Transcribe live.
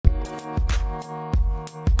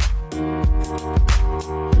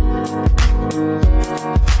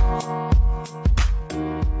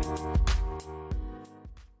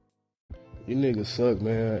niggas suck,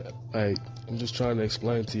 man. Like, I'm just trying to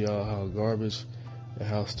explain to y'all how garbage and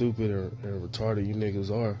how stupid and retarded you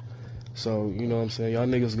niggas are. So, you know what I'm saying? Y'all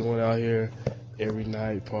niggas going out here every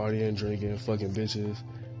night, partying, drinking, fucking bitches.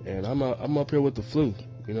 And I'm up here with the flu.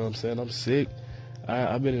 You know what I'm saying? I'm sick.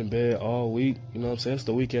 I've been in bed all week. You know what I'm saying? It's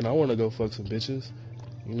the weekend. I want to go fuck some bitches.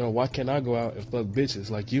 You know, why can't I go out and fuck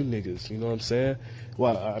bitches like you niggas? You know what I'm saying?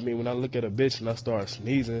 Well, I mean, when I look at a bitch and I start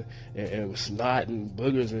sneezing and snot and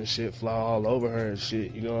boogers and shit fly all over her and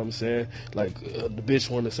shit, you know what I'm saying? Like, the bitch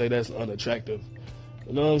want to say that's unattractive.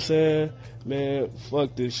 You know what I'm saying? Man,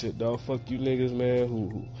 fuck this shit, dog. Fuck you niggas, man,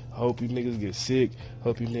 who hope you niggas get sick.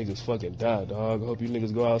 Hope you niggas fucking die, dog. Hope you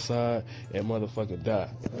niggas go outside and motherfucking die.